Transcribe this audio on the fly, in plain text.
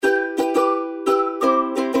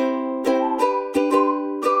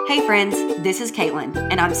Hey friends, this is Kaitlin,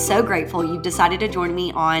 and I'm so grateful you've decided to join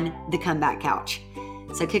me on the Comeback Couch.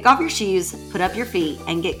 So kick off your shoes, put up your feet,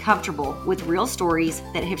 and get comfortable with real stories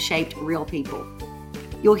that have shaped real people.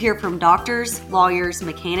 You'll hear from doctors, lawyers,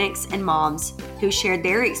 mechanics, and moms who shared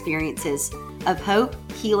their experiences of hope,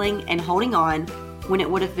 healing, and holding on when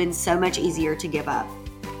it would have been so much easier to give up.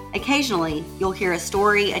 Occasionally, you'll hear a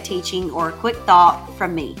story, a teaching, or a quick thought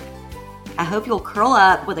from me. I hope you'll curl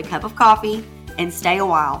up with a cup of coffee and stay a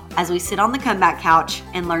while as we sit on the comeback couch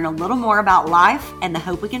and learn a little more about life and the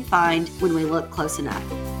hope we can find when we look close enough.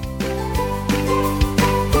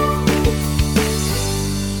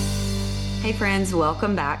 Hey friends,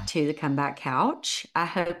 welcome back to the Comeback Couch. I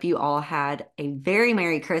hope you all had a very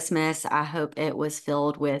Merry Christmas. I hope it was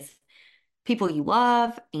filled with people you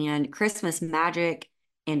love and Christmas magic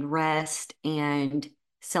and rest and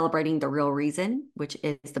celebrating the real reason, which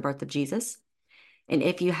is the birth of Jesus. And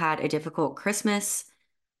if you had a difficult Christmas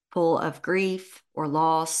full of grief or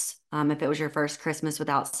loss, if it was your first Christmas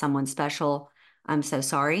without someone special, I'm so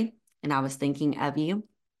sorry. And I was thinking of you.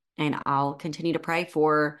 And I'll continue to pray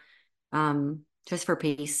for just for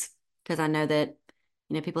peace, because I know that,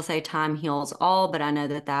 people say time heals all, but I know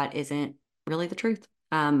that that isn't really the truth.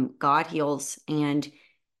 God heals and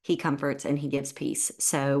he comforts and he gives peace.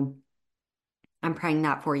 So I'm praying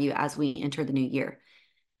that for you as we enter the new year.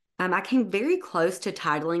 I came very close to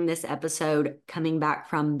titling this episode Coming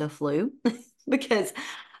Back from the Flu because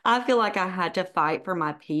I feel like I had to fight for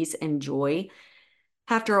my peace and joy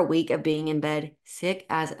after a week of being in bed sick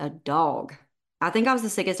as a dog. I think I was the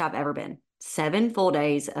sickest I've ever been. 7 full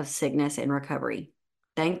days of sickness and recovery.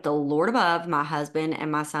 Thank the Lord above, my husband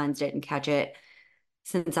and my sons didn't catch it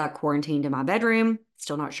since I quarantined in my bedroom.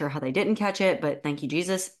 Still not sure how they didn't catch it, but thank you,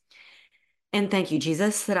 Jesus. And thank you,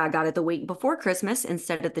 Jesus, that I got it the week before Christmas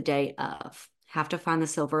instead of the day of. Have to find the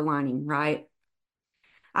silver lining, right?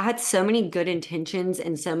 I had so many good intentions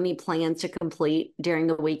and so many plans to complete during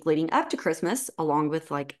the week leading up to Christmas, along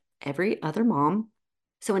with like every other mom.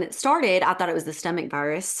 So when it started, I thought it was the stomach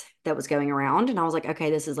virus that was going around. And I was like,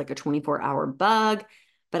 okay, this is like a 24-hour bug.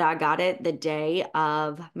 But I got it the day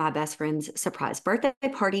of my best friend's surprise birthday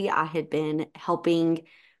party. I had been helping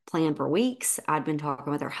plan for weeks. I'd been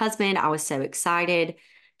talking with her husband. I was so excited.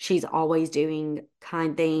 She's always doing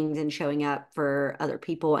kind things and showing up for other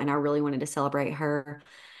people. And I really wanted to celebrate her.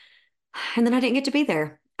 And then I didn't get to be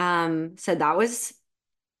there. So that was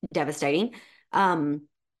devastating.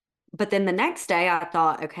 But then the next day I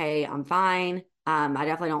thought, okay, I'm fine. I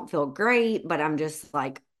definitely don't feel great, but I'm just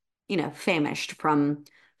like, famished from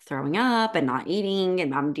throwing up and not eating,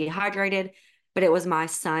 and I'm dehydrated. But it was my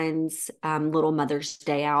son's little Mother's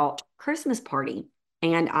Day out Christmas party.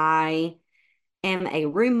 And I am a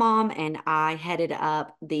room mom, and I headed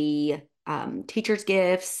up the teacher's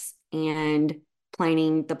gifts and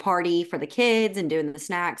planning the party for the kids and doing the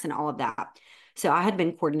snacks and all of that. So I had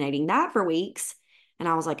been coordinating that for weeks. And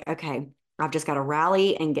I was like, okay, I've just got to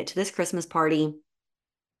rally and get to this Christmas party.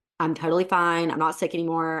 I'm totally fine. I'm not sick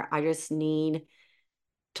anymore. I just need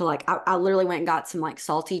to I literally went and got some like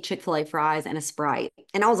salty Chick-fil-A fries and a Sprite.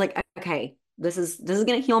 And I was like, okay, this is going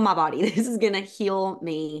to heal my body. This is going to heal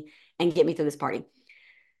me and get me through this party.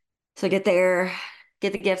 So I get there,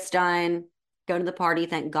 get the gifts done, go to the party.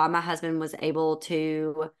 Thank God my husband was able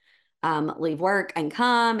to leave work and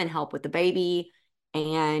come and help with the baby.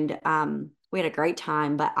 And we had a great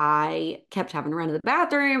time, but I kept having to run to the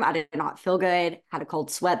bathroom. I did not feel good, had a cold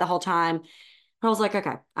sweat the whole time. I was like,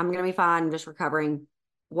 okay, I'm going to be fine. I'm just recovering.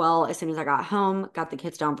 Well, as soon as I got home, got the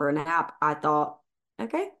kids down for a nap, I thought,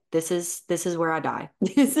 okay, this is where I die.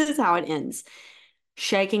 This is how it ends.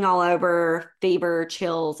 Shaking all over, fever,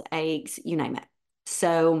 chills, aches, you name it.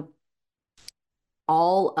 So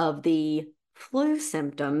all of the flu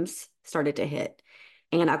symptoms started to hit.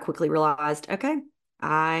 And I quickly realized, okay,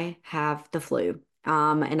 I have the flu.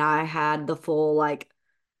 And I had the full like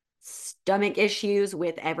stomach issues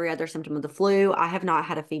with every other symptom of the flu. I have not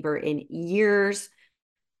had a fever in years,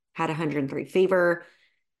 had 103 fever.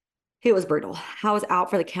 It was brutal. I was out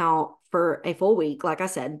for the count for a full week. Like I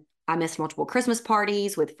said, I missed multiple Christmas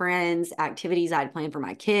parties with friends, activities I'd planned for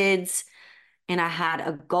my kids. And I had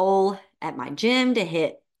a goal at my gym to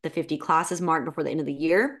hit the 50 classes mark before the end of the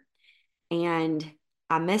year. And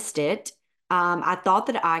I missed it. I thought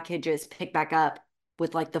that I could just pick back up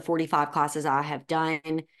with like the 45 classes I have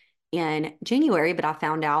done in January, but I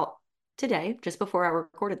found out today, just before I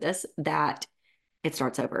recorded this, that it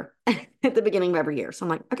starts over at the beginning of every year. So I'm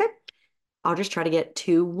like, okay, I'll just try to get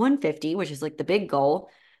to 150, which is like the big goal,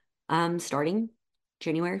 starting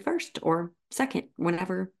January 1st or 2nd,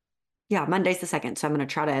 whenever. Yeah, Monday's the 2nd. So I'm going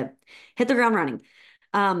to try to hit the ground running.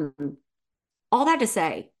 All that to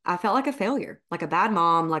say, I felt like a failure, like a bad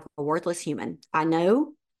mom, like a worthless human. I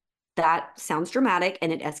know that sounds dramatic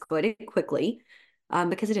and it escalated quickly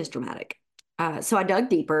because it is dramatic. So I dug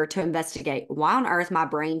deeper to investigate why on earth my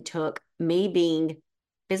brain took me being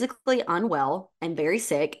physically unwell and very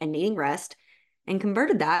sick and needing rest and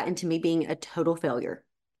converted that into me being a total failure.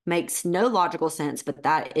 Makes no logical sense, but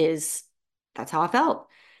that's how I felt.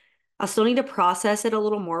 I still need to process it a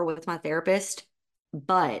little more with my therapist,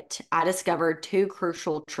 but I discovered two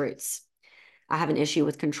crucial truths. I have an issue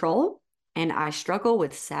with control and I struggle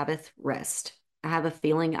with Sabbath rest. I have a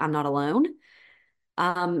feeling I'm not alone.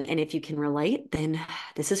 And if you can relate, then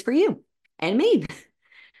this is for you and me.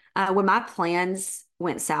 When my plans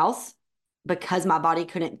went south because my body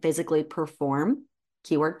couldn't physically perform,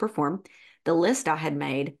 keyword perform, the list I had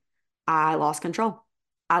made, I lost control.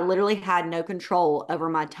 I literally had no control over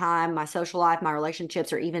my time, my social life, my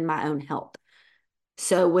relationships, or even my own health.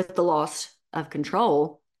 So with the loss of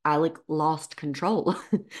control, I like lost control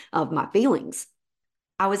of my feelings.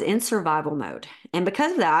 I was in survival mode. And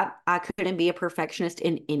because of that, I couldn't be a perfectionist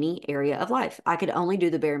in any area of life. I could only do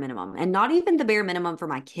the bare minimum and not even the bare minimum for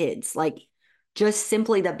my kids, like just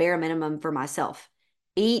simply the bare minimum for myself.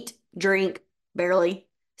 Eat, drink, barely,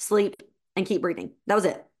 sleep, and keep breathing. That was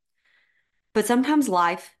it. But sometimes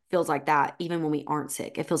life feels like that, even when we aren't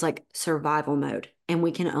sick. It feels like survival mode, and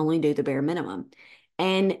we can only do the bare minimum.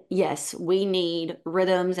 And yes, we need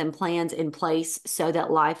rhythms and plans in place so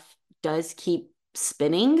that life does keep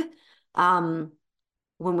spinning. Um,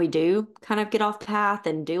 when we do kind of get off path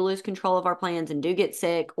and do lose control of our plans and do get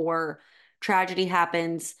sick or tragedy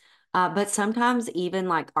happens. But sometimes even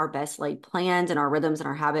like our best laid plans and our rhythms and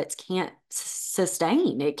our habits can't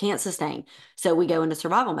sustain. It can't sustain. So we go into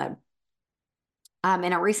survival mode.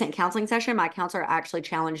 In a recent counseling session, my counselor actually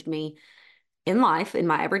challenged me in life, in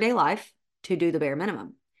my everyday life, to do the bare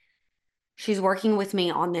minimum. She's working with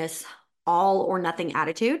me on this all or nothing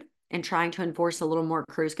attitude and trying to enforce a little more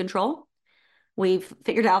cruise control. We've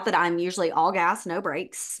figured out that I'm usually all gas, no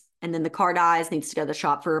brakes, and then the car dies, needs to go to the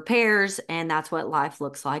shop for repairs, and that's what life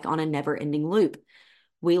looks like on a never-ending loop.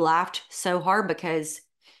 We laughed so hard because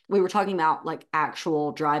we were talking about like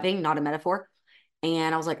actual driving, not a metaphor.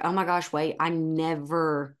 And I was like, oh my gosh, wait, I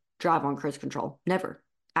never drive on cruise control. Never.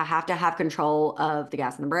 I have to have control of the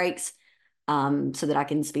gas and the brakes so that I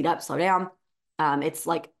can speed up, slow down. It's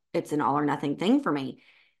like it's an all or nothing thing for me.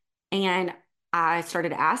 And I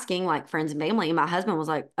started asking like friends and family, and my husband was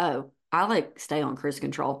like, oh, I like stay on cruise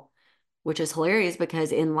control, which is hilarious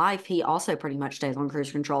because in life, he also pretty much stays on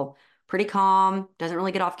cruise control. Pretty calm, doesn't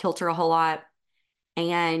really get off kilter a whole lot.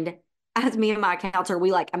 And as me and my counselor,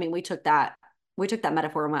 we took that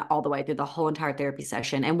metaphor and went all the way through the whole entire therapy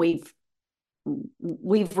session. And we've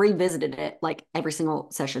revisited it like every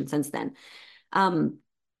single session since then. Um,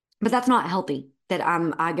 but that's not healthy that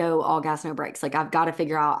I go all gas, no brakes. Like I've got to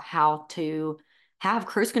figure out how to have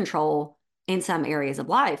cruise control in some areas of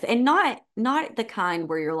life and not the kind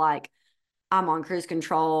where you're like, I'm on cruise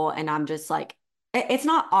control and I'm just like, it's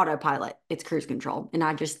not autopilot, it's cruise control. And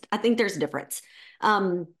I think there's a difference.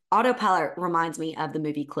 Autopilot reminds me of the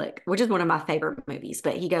movie Click, which is one of my favorite movies,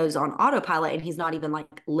 but he goes on autopilot and he's not even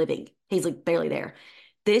like living. He's like barely there.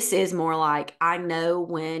 This is more like I know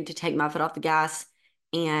when to take my foot off the gas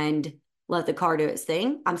and let the car do its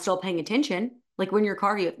thing. I'm still paying attention. Like when your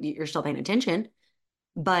car, you're still paying attention,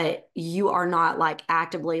 but you are not like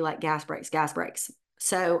actively like gas brakes, gas brakes.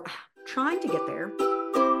 So trying to get there.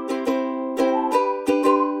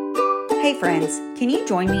 Hey friends, can you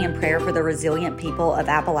join me in prayer for the resilient people of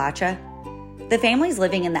Appalachia? The families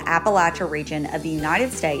living in the Appalachia region of the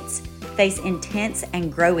United States face intense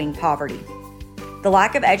and growing poverty. The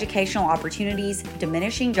lack of educational opportunities,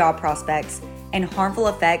 diminishing job prospects, and harmful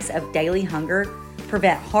effects of daily hunger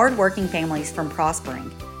prevent hardworking families from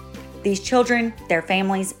prospering. These children, their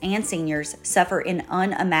families, and seniors suffer in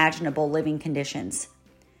unimaginable living conditions.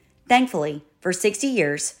 Thankfully, for 60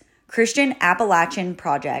 years, Christian Appalachian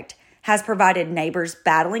Project has provided neighbors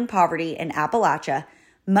battling poverty in Appalachia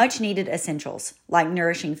much-needed essentials like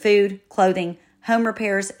nourishing food, clothing, home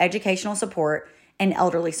repairs, educational support, and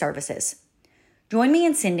elderly services. Join me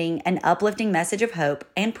in sending an uplifting message of hope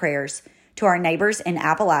and prayers to our neighbors in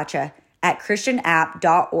Appalachia at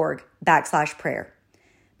christianapp.org/prayer.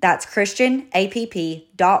 That's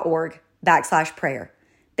christianapp.org/prayer.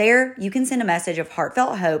 There, you can send a message of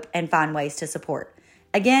heartfelt hope and find ways to support.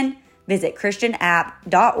 Again, visit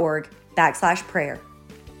christianapp.org/prayer.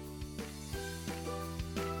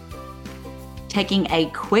 Taking a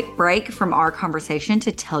quick break from our conversation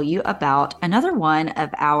to tell you about another one of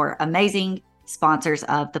our amazing sponsors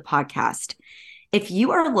of the podcast. If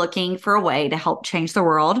you are looking for a way to help change the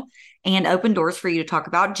world and open doors for you to talk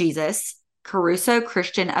about Jesus, Caruso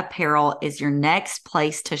Christian Apparel is your next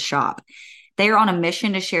place to shop. They are on a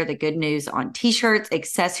mission to share the good news on t shirts,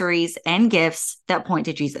 accessories, and gifts that point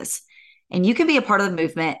to Jesus. And you can be a part of the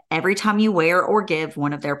movement every time you wear or give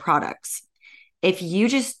one of their products. If you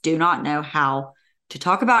just do not know how to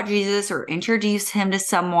talk about Jesus or introduce him to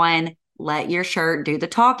someone, let your shirt do the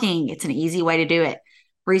talking. It's an easy way to do it.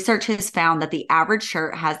 Research has found that the average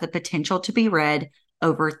shirt has the potential to be read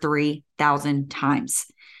over 3,000 times.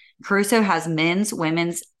 Caruso has men's,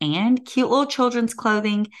 women's, and cute little children's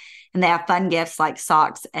clothing, and they have fun gifts like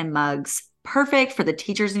socks and mugs, perfect for the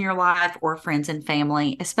teachers in your life or friends and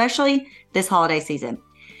family, especially this holiday season.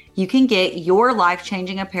 You can get your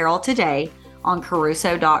life-changing apparel today on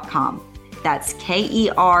Caruso.com. That's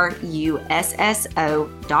KERUSSO.com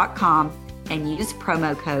and use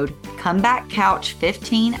promo code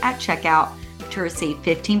ComebackCouch15 at checkout to receive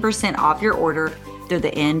 15% off your order through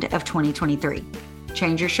the end of 2023.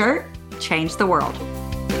 Change your shirt, change the world.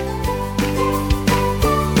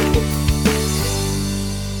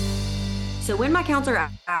 So when my counselor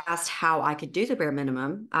asked how I could do the bare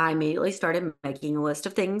minimum, I immediately started making a list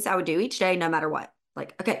of things I would do each day, no matter what.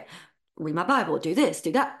 Like, okay, read my Bible, do this,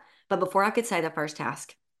 do that. But before I could say the first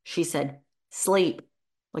task, she said, sleep.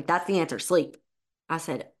 Like, that's the answer, sleep. I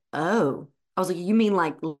said, oh. I was like, you mean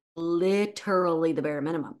like literally the bare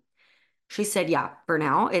minimum? She said, yeah, for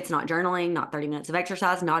now, it's not journaling, not 30 minutes of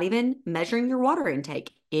exercise, not even measuring your water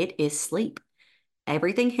intake. It is sleep.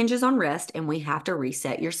 Everything hinges on rest, and we have to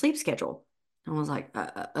reset your sleep schedule. I was like,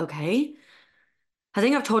 okay. I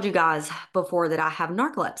think I've told you guys before that I have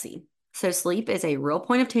narcolepsy. So sleep is a real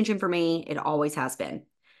point of tension for me. It always has been.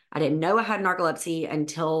 I didn't know I had narcolepsy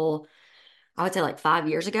until I would say like 5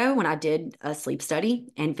 years ago when I did a sleep study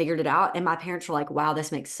and figured it out. And my parents were like, wow,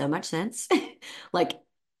 this makes so much sense. Like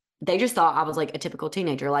they just thought I was like a typical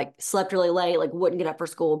teenager, like slept really late, like wouldn't get up for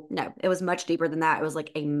school. No, it was much deeper than that. It was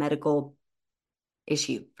like a medical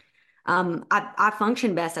issue. I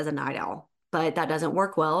function best as a night owl, but that doesn't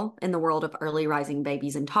work well in the world of early rising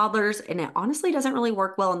babies and toddlers. And it honestly doesn't really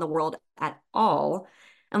work well in the world at all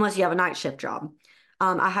unless you have a night shift job.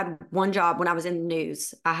 I had one job when I was in the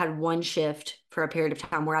news. I had one shift for a period of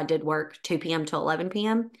time where I did work 2 p.m. to 11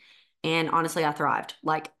 p.m. And honestly, I thrived.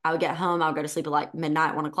 Like I would get home, I would go to sleep at like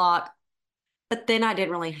midnight, 1 o'clock. But then I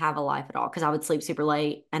didn't really have a life at all because I would sleep super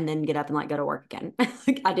late and then get up and like go to work again.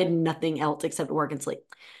 Like I did nothing else except work and sleep.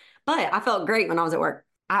 But I felt great when I was at work.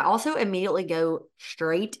 I also immediately go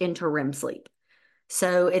straight into REM sleep.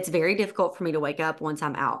 So it's very difficult for me to wake up once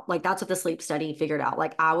I'm out. Like that's what the sleep study figured out.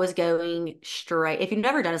 Like I was going straight. If you've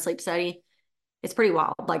never done a sleep study, it's pretty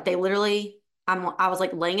wild. Like they literally, I was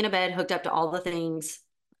like laying in a bed, hooked up to all the things,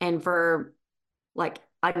 and for like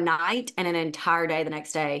a night and an entire day the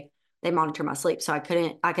next day, they monitor my sleep. So I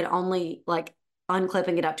could only like unclip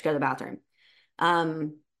and get up to go to the bathroom.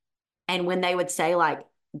 Um, and when they would say like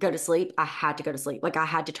go to sleep, I had to go to sleep. Like I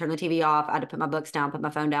had to turn the TV off. I had to put my books down, put my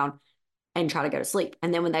phone down, and try to go to sleep.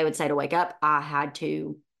 And then when they would say to wake up, I had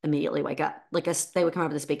to immediately wake up. Like they would come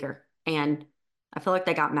over the speaker, and I feel like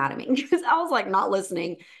they got mad at me because I was like not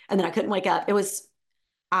listening, and then I couldn't wake up. It was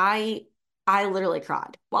I I literally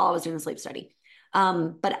cried while I was doing the sleep study.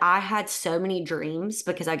 But I had so many dreams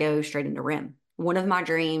because I go straight into REM. One of my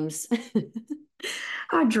dreams,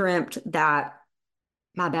 I dreamt that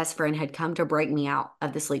my best friend had come to break me out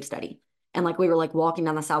of the sleep study. And like we were like walking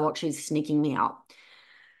down the sidewalk, she was sneaking me out.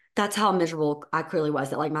 That's how miserable I clearly was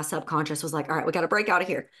that like my subconscious was like, all right, we got to break out of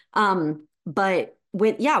here. But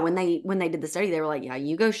when they did the study, they were like, yeah,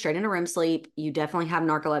 you go straight into REM sleep. You definitely have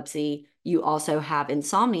narcolepsy. You also have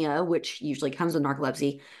insomnia, which usually comes with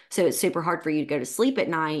narcolepsy. So it's super hard for you to go to sleep at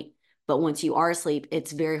night. But once you are asleep,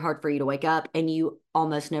 it's very hard for you to wake up and you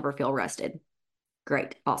almost never feel rested.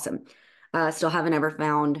 Great. Awesome. Still haven't ever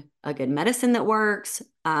found a good medicine that works.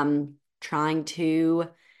 Trying to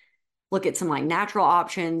look at some like natural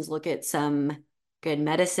options, look at some good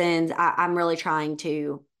medicines. I'm really trying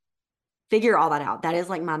to figure all that out. That is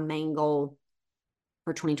like my main goal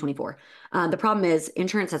for 2024. The problem is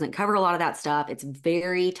insurance doesn't cover a lot of that stuff. It's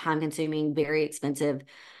very time consuming, very expensive.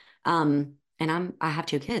 And I have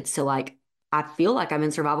 2 kids. So like I feel like I'm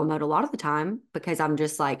in survival mode a lot of the time because I'm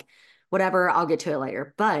just like, whatever, I'll get to it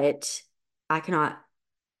later. But I cannot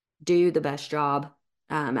do the best job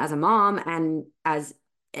as a mom and as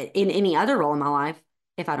in any other role in my life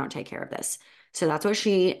if I don't take care of this. So that's what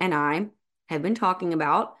she and I have been talking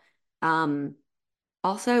about. Um,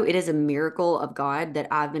 Also, it is a miracle of God that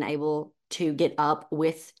I've been able to get up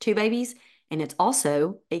with 2 babies. And it's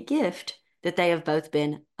also a gift that they have both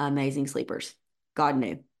been amazing sleepers. God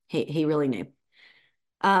knew. He really knew.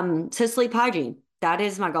 So sleep hygiene, that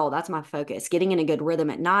is my goal. That's my focus. Getting in a good rhythm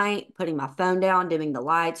at night, putting my phone down, dimming the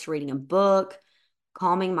lights, reading a book,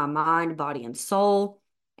 calming my mind, body, and soul,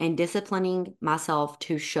 and disciplining myself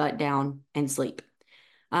to shut down and sleep.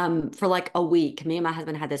 For like a week, me and my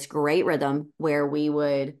husband had this great rhythm where we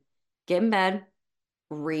would get in bed,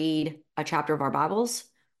 read a chapter of our Bibles,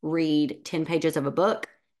 read 10 pages of a book,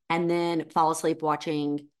 and then fall asleep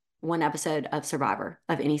watching one episode of Survivor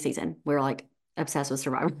of any season. We're like obsessed with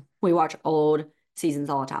Survivor. We watch old seasons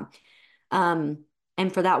all the time. Um,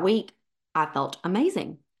 and for that week, I felt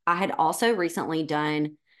amazing. I had also recently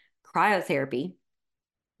done cryotherapy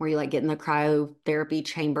where you like get in the cryotherapy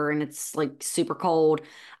chamber and it's like super cold.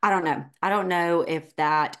 I don't know. I don't know if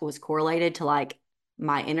that was correlated to like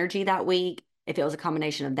my energy that week, if it was a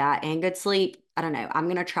combination of that and good sleep. I don't know. I'm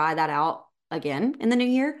gonna try that out again in the new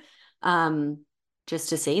year. Um, just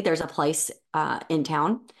to see. There's a place in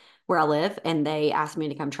town where I live, and they asked me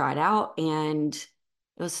to come try it out. And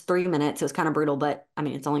it was 3 minutes. It was kind of brutal, but I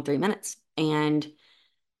mean, it's only 3 minutes. And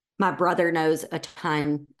my brother knows a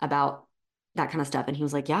ton about that kind of stuff. And he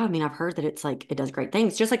was like, yeah, I mean, I've heard that it's like, it does great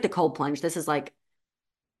things, just like the cold plunge. This is like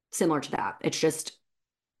similar to that. It's just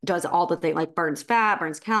does all the thing, like burns fat,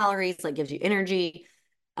 burns calories, like gives you energy.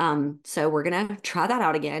 So we're going to try that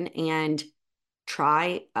out again and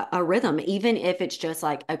try a rhythm, even if it's just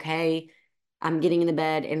like, okay, I'm getting in the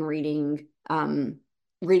bed and reading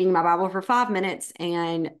my Bible for 5 minutes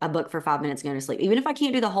and a book for 5 minutes, going to sleep. Even if I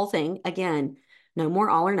can't do the whole thing, again, no more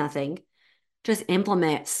all or nothing. Just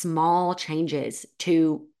implement small changes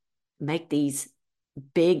to make these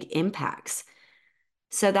big impacts.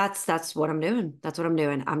 So that's what I'm doing. That's what I'm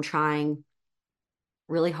doing. I'm trying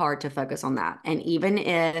really hard to focus on that. And even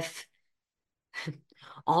if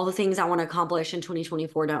all the things I want to accomplish in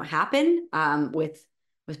 2024 don't happen,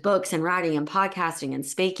 with books and writing and podcasting and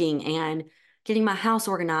speaking and getting my house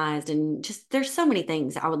organized, and just there's so many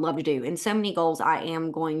things I would love to do and so many goals I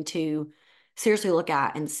am going to seriously look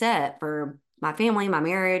at and set for my family, my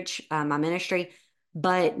marriage, my ministry,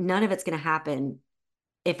 but none of it's going to happen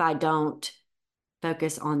if I don't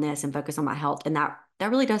focus on this and focus on my health. And that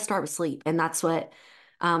really does start with sleep. And that's what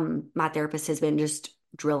my therapist has been just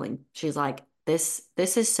drilling. She's like, this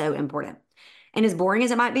is so important. And as boring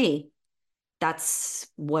as it might be, that's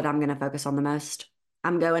what I'm going to focus on the most.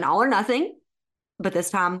 I'm going all or nothing, but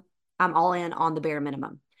this time I'm all in on the bare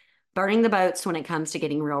minimum. Burning the boats when it comes to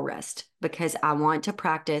getting real rest because I want to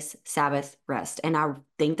practice Sabbath rest. And I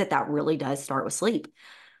think that that really does start with sleep.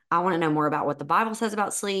 I want to know more about what the Bible says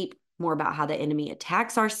about sleep, more about how the enemy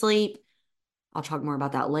attacks our sleep. I'll talk more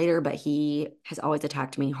about that later, but he has always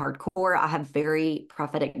attacked me hardcore. I have very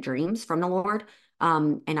prophetic dreams from the Lord.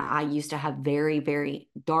 And I used to have very, very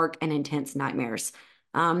dark and intense nightmares.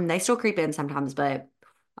 They still creep in sometimes, but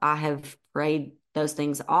I have prayed those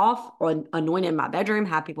things off or anointed my bedroom,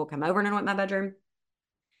 have people come over and anoint my bedroom.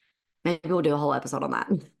 Maybe we'll do a whole episode on that.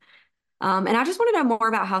 And I just want to know more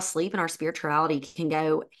about how sleep and our spirituality can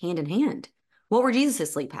go hand in hand. What were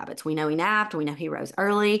Jesus' sleep habits? We know he napped, we know he rose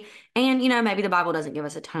early, and maybe the Bible doesn't give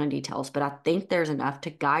us a ton of details, but I think there's enough to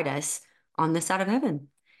guide us on this side of heaven.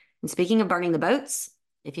 And speaking of burning the boats,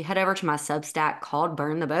 if you head over to my Substack called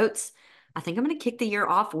Burn the Boats, I think I'm going to kick the year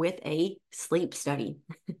off with a sleep study.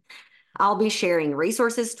 I'll be sharing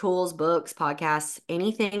resources, tools, books, podcasts,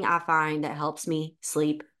 anything I find that helps me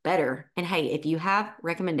sleep better. And hey, if you have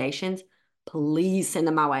recommendations, please send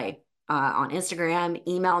them my way on Instagram,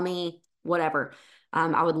 email me, whatever.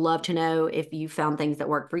 I would love to know if you found things that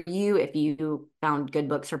work for you, if you found good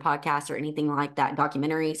books or podcasts or anything like that,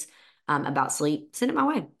 documentaries about sleep, send it my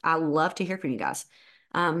way. I love to hear from you guys.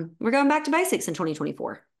 We're going back to basics in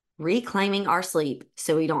 2024, reclaiming our sleep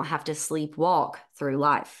so we don't have to sleepwalk through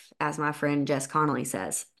life, as my friend Jess Connolly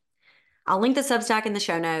says. I'll link the Substack in the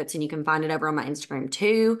show notes, and you can find it over on my Instagram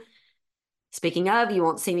too. Speaking of, you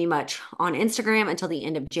won't see me much on Instagram until the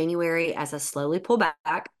end of January as I slowly pull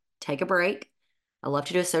back, take a break. I love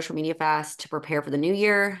to do a social media fast to prepare for the new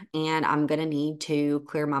year, and I'm going to need to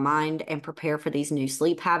clear my mind and prepare for these new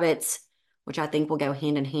sleep habits, which I think will go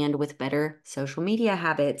hand in hand with better social media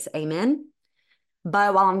habits. Amen.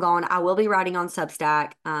 But while I'm gone, I will be writing on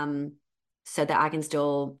Substack so that I can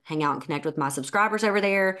still hang out and connect with my subscribers over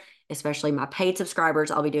there, especially my paid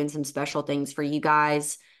subscribers. I'll be doing some special things for you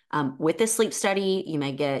guys. With this sleep study, you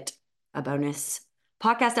may get a bonus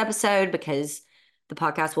podcast episode because the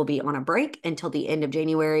podcast will be on a break until the end of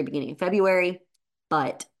January, beginning of February.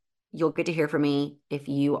 But you'll get to hear from me if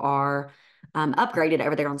you are upgraded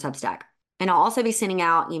over there on Substack. And I'll also be sending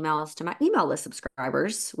out emails to my email list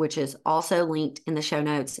subscribers, which is also linked in the show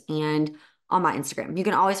notes and on my Instagram. You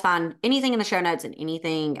can always find anything in the show notes and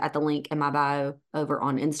anything at the link in my bio over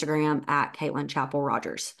on Instagram at Kaitlin Chapel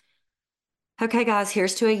Rogers. Okay, guys,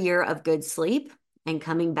 here's to a year of good sleep and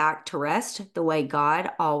coming back to rest the way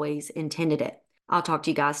God always intended it. I'll talk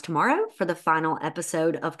to you guys tomorrow for the final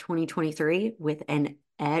episode of 2023 with an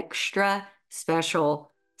extra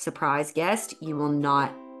special surprise guest. You will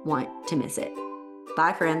not want to miss it.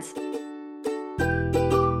 Bye, friends.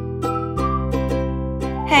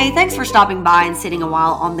 Hey, thanks for stopping by and sitting a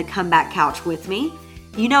while on the comeback couch with me.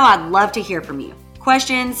 You know I'd love to hear from you.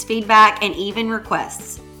 Questions, feedback, and even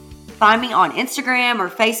requests. Find me on Instagram or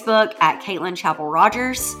Facebook at Kaitlin Chapel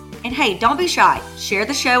Rogers. And hey, don't be shy. Share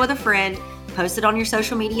the show with a friend, post it on your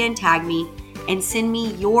social media and tag me, and send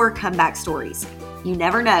me your comeback stories. You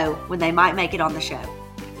never know when they might make it on the show.